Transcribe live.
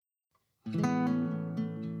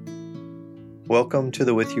Welcome to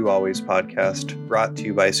the With You Always podcast, brought to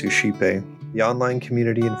you by Suscipe, the online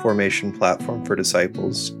community and formation platform for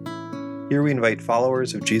disciples. Here we invite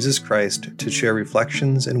followers of Jesus Christ to share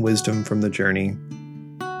reflections and wisdom from the journey.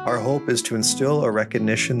 Our hope is to instill a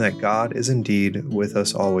recognition that God is indeed with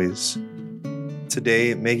us always.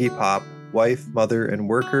 Today, Maggie Popp, wife, mother, and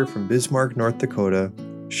worker from Bismarck, North Dakota,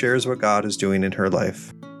 shares what God is doing in her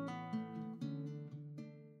life.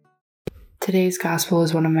 Today's gospel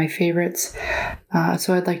is one of my favorites,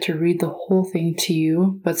 so I'd like to read the whole thing to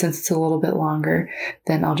you, but since it's a little bit longer,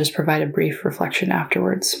 then I'll just provide a brief reflection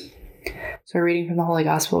afterwards. So reading from the Holy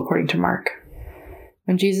Gospel according to Mark.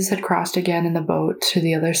 When Jesus had crossed again in the boat to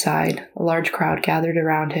the other side, a large crowd gathered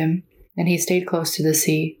around him, and he stayed close to the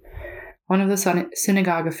sea. One of the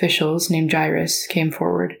synagogue officials, named Jairus, came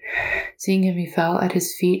forward. Seeing him, he fell at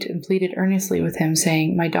his feet and pleaded earnestly with him,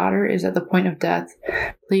 saying, "My daughter is at the point of death.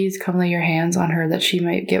 Please come lay your hands on her that she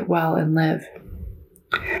might get well and live."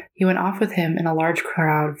 He went off with him, and a large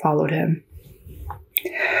crowd followed him.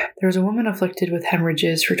 There was a woman afflicted with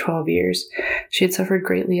hemorrhages for 12 years. She had suffered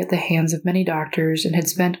greatly at the hands of many doctors and had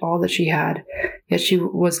spent all that she had, yet she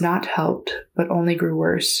was not helped, but only grew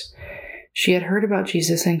worse. She had heard about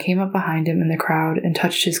Jesus and came up behind him in the crowd and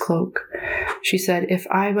touched his cloak. She said, "If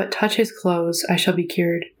I but touch his clothes, I shall be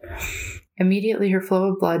cured." Immediately her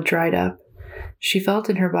flow of blood dried up. She felt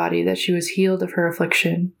in her body that she was healed of her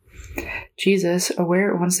affliction. Jesus,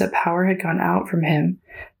 aware at once that power had gone out from him,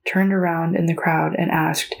 turned around in the crowd and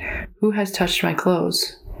asked, "Who has touched my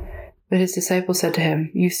clothes?" But his disciples said to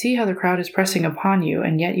him, "You see how the crowd is pressing upon you,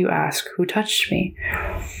 and yet you ask, 'Who touched me?'"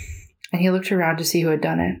 And he looked around to see who had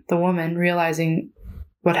done it. The woman, realizing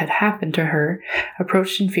what had happened to her,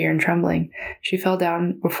 approached in fear and trembling. She fell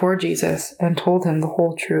down before Jesus and told him the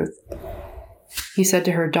whole truth. He said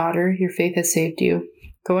to her, "Daughter, your faith has saved you.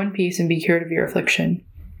 Go in peace and be cured of your affliction."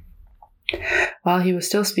 While he was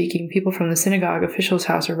still speaking, people from the synagogue official's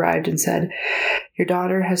house arrived and said, "Your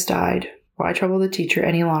daughter has died. Why trouble the teacher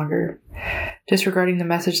any longer?" Disregarding the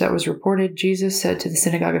message that was reported, Jesus said to the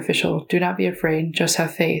synagogue official, "Do not be afraid, just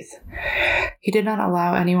have faith." He did not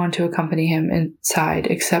allow anyone to accompany him inside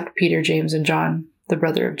except Peter, James, and John, the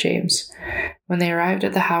brother of James. When they arrived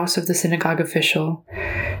at the house of the synagogue official,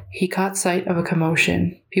 he caught sight of a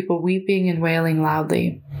commotion, people weeping and wailing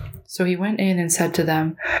loudly. So he went in and said to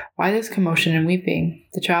them, "Why this commotion and weeping?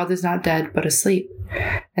 The child is not dead, but asleep."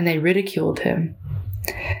 And they ridiculed him.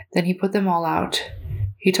 Then he put them all out.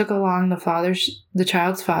 He took along the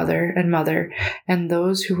child's father and mother and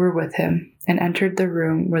those who were with him, and entered the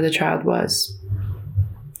room where the child was.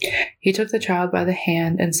 He took the child by the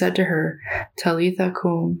hand and said to her, "Talitha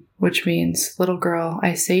cum," which means, "Little girl,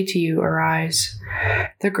 I say to you, arise."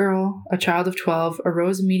 The girl, a child of 12,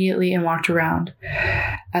 arose immediately and walked around.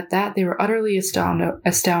 At that they were utterly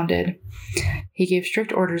astounded. He gave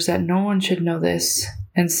strict orders that no one should know this,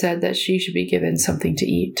 and said that she should be given something to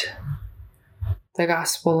eat. The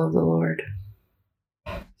Gospel of the Lord.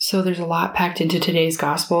 So there's a lot packed into today's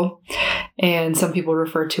Gospel, and some people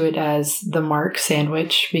refer to it as the Mark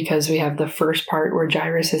sandwich, because we have the first part where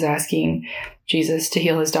Jairus is asking Jesus to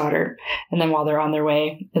heal his daughter, and then while they're on their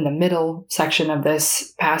way, in the middle section of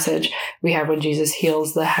this passage, we have when Jesus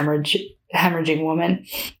heals the hemorrhaging woman,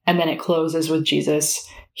 and then it closes with Jesus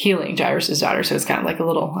healing Jairus' daughter, so it's kind of like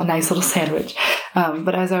a nice little sandwich.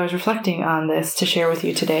 But as I was reflecting on this to share with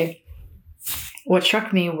you today, what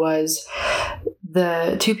struck me was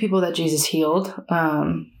the two people that Jesus healed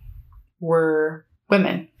were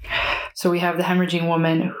women. So we have the hemorrhaging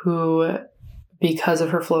woman who, because of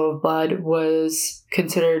her flow of blood, was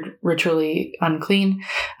considered ritually unclean.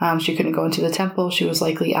 She couldn't go into the temple. She was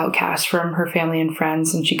likely outcast from her family and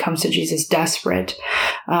friends, and she comes to Jesus desperate.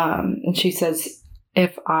 And she says,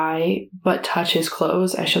 "If I but touch his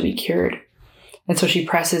clothes, I shall be cured." And so she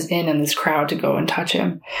presses in this crowd to go and touch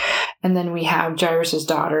him. And then we have Jairus'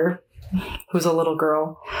 daughter, who's a little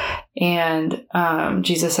girl. And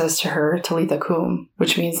Jesus says to her, "Talitha cum,"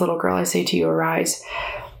 which means, "Little girl, I say to you, arise."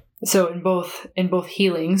 So in both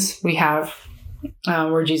healings, we have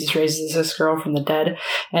where Jesus raises this girl from the dead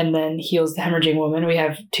and then heals the hemorrhaging woman. We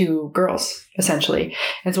have two girls, essentially.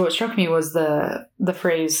 And so what struck me was the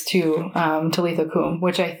phrase to Talitha cum,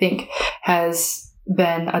 which I think has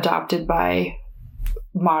been adopted by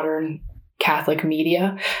modern Catholic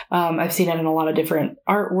media. I've seen it in a lot of different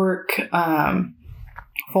artwork,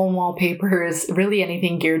 phone wallpapers, really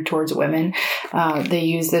anything geared towards women. They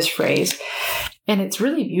use this phrase. And it's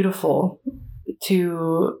really beautiful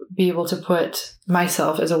to be able to put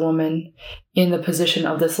myself as a woman in the position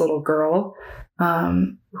of this little girl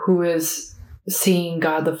who is seeing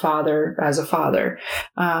God the Father as a father.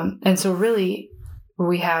 And so really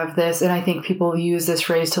we have this, and I think people use this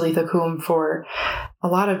phrase Talitha Kum for a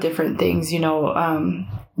lot of different things,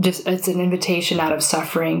 just it's an invitation out of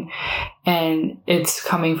suffering, and it's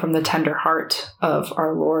coming from the tender heart of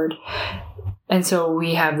our Lord. And so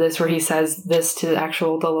we have this where he says this to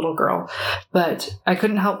the little girl. But I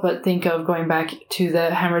couldn't help but think of going back to the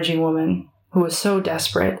hemorrhaging woman who was so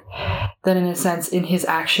desperate that in a sense, in his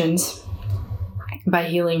actions, by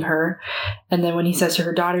healing her, and then when he says to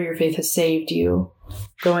her, daughter, your faith has saved you,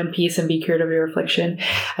 go in peace and be cured of your affliction.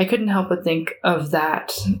 I couldn't help but think of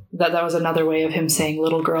that was another way of him saying,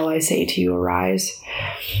 little girl, I say to you, arise.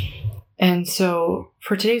 And so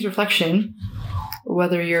for today's reflection,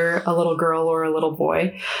 whether you're a little girl or a little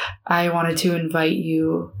boy, I wanted to invite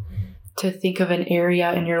you to think of an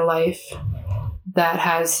area in your life that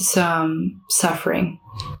has some suffering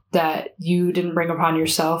that you didn't bring upon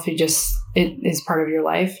yourself. It is part of your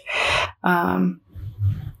life.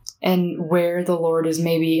 And where the Lord is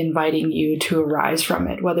maybe inviting you to arise from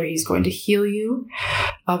it, whether he's going to heal you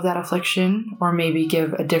of that affliction or maybe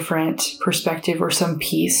give a different perspective or some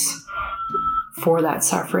peace for that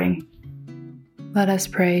suffering. Let us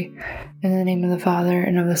pray. In the name of the Father,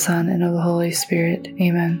 and of the Son, and of the Holy Spirit.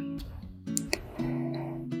 Amen.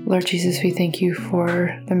 Lord Jesus, we thank you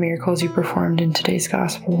for the miracles you performed in today's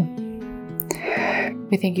gospel.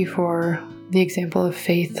 We thank you for the example of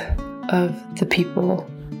faith of the people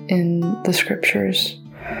in the scriptures.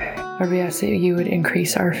 Lord, we ask that you would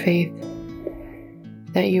increase our faith,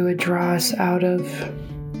 that you would draw us out of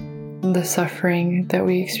the suffering that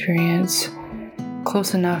we experience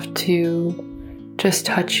close enough to just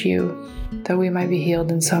touch you, that we might be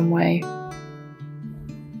healed in some way.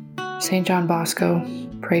 St. John Bosco,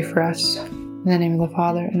 pray for us. In the name of the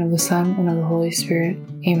Father, and of the Son, and of the Holy Spirit.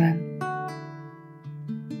 Amen.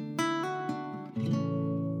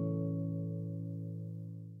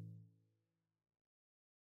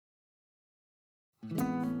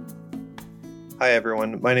 Hi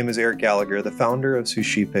everyone, my name is Eric Gallagher, the founder of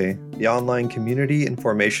Suscipe, the online community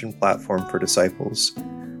information platform for disciples.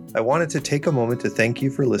 I wanted to take a moment to thank you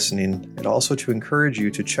for listening and also to encourage you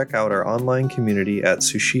to check out our online community at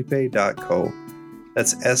suscipe.co.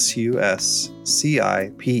 That's suscipe.co.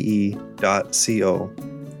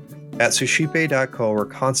 At suscipe.co, we're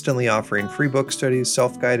constantly offering free book studies,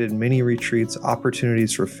 self-guided mini retreats,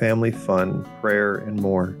 opportunities for family fun, prayer, and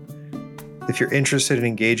more. If you're interested in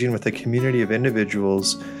engaging with a community of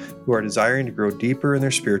individuals who are desiring to grow deeper in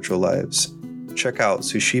their spiritual lives, check out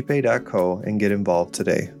suscipe.co and get involved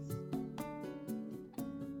today.